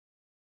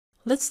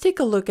Let's take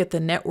a look at the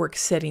network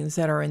settings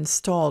that are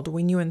installed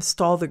when you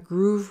install the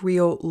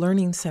GRV-RIO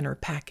Learning Center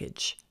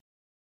package.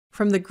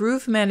 From the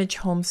Groove Manage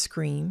home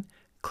screen,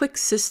 click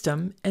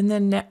System and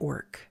then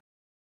Network.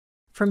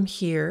 From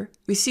here,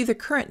 we see the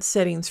current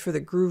settings for the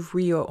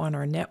GRV-RIO on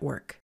our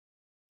network.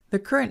 The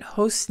current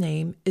host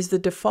name is the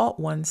default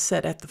one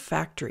set at the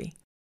factory.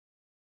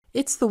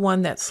 It's the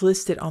one that's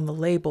listed on the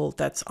label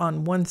that's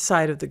on one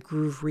side of the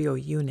GRV-RIO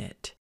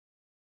unit.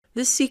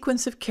 This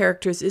sequence of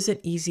characters isn't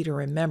easy to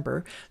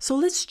remember, so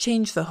let's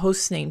change the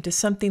host name to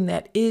something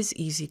that is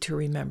easy to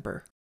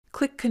remember.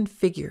 Click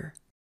Configure.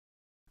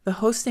 The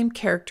hostname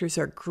characters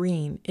are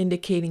green,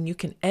 indicating you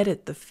can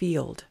edit the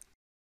field.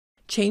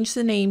 Change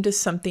the name to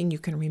something you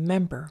can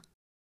remember.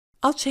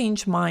 I'll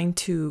change mine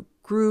to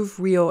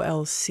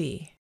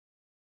GRV-RIO-LC.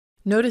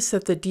 Notice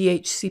that the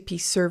DHCP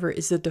server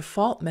is the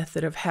default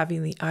method of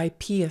having the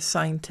IP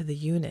assigned to the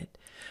unit,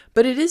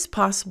 but it is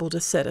possible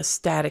to set a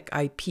static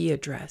IP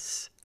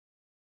address.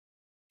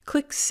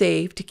 Click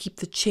Save to keep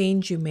the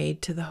change you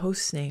made to the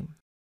hostname.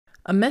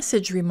 A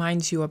message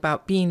reminds you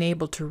about being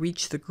able to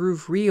reach the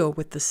GRV-RIO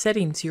with the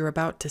settings you're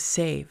about to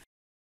save.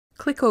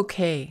 Click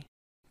OK.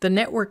 The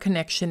network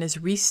connection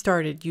is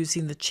restarted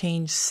using the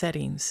changed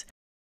settings.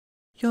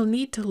 You'll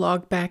need to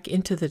log back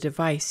into the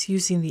device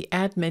using the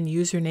admin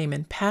username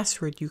and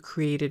password you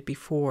created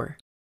before.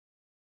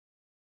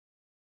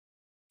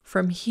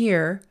 From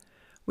here,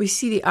 we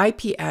see the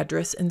IP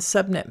address and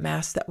subnet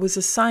mask that was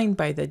assigned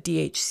by the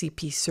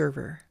DHCP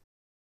server.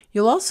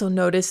 You'll also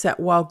notice that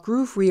while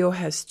GRV-RIO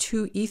has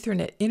two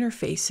Ethernet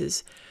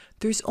interfaces,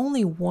 there's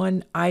only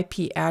one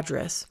IP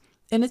address,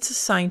 and it's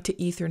assigned to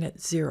Ethernet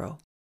 0.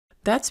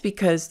 That's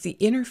because the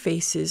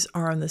interfaces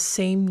are on the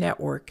same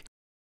network,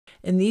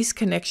 and these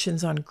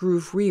connections on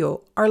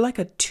GRV-RIO are like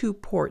a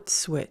two-port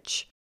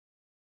switch.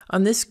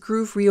 On this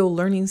GRV-RIO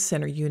Learning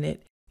Center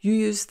unit, you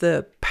use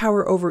the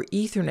Power over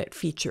Ethernet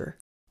feature,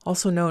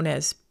 also known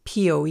as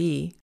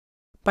PoE,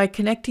 by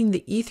connecting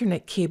the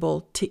Ethernet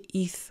cable to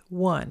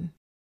ETH1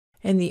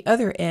 and the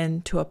other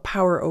end to a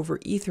Power over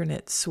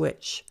Ethernet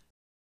switch.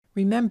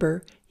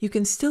 Remember, you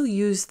can still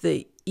use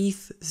the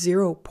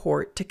ETH0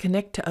 port to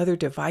connect to other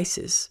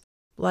devices,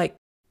 like,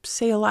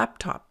 say, a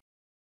laptop.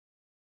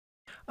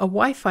 A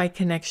Wi-Fi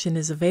connection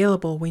is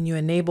available when you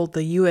enable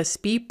the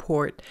USB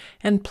port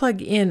and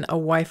plug in a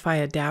Wi-Fi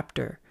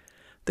adapter.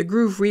 The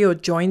GRV-RIO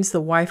joins the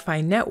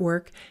Wi-Fi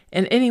network,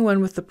 and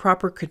anyone with the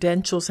proper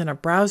credentials and a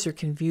browser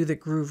can view the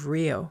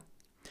GRV-RIO.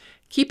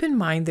 Keep in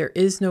mind there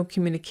is no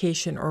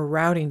communication or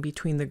routing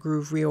between the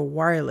GRV-RIO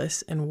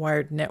wireless and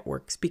wired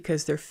networks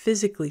because they're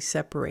physically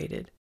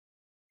separated.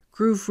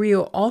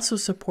 GRV-RIO also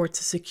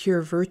supports a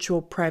secure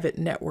virtual private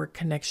network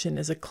connection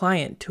as a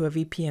client to a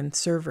VPN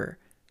server.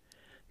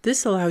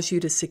 This allows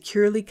you to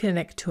securely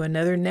connect to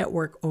another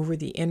network over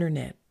the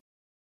internet.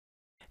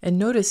 And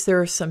notice there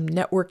are some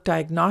network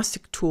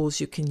diagnostic tools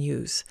you can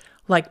use,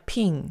 like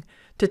ping,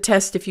 to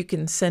test if you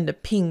can send a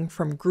ping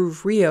from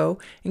GRV-RIO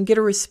and get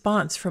a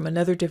response from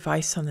another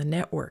device on the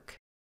network.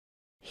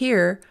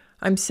 Here,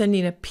 I'm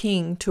sending a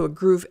ping to a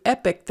Groove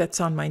Epic that's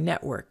on my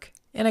network,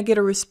 and I get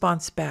a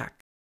response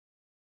back.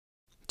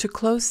 To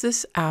close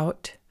this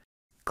out,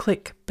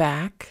 click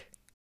Back,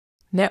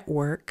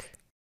 Network,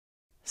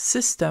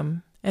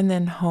 System, and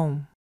then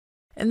Home.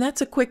 And that's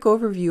a quick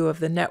overview of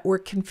the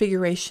network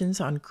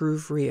configurations on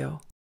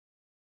GRV-RIO.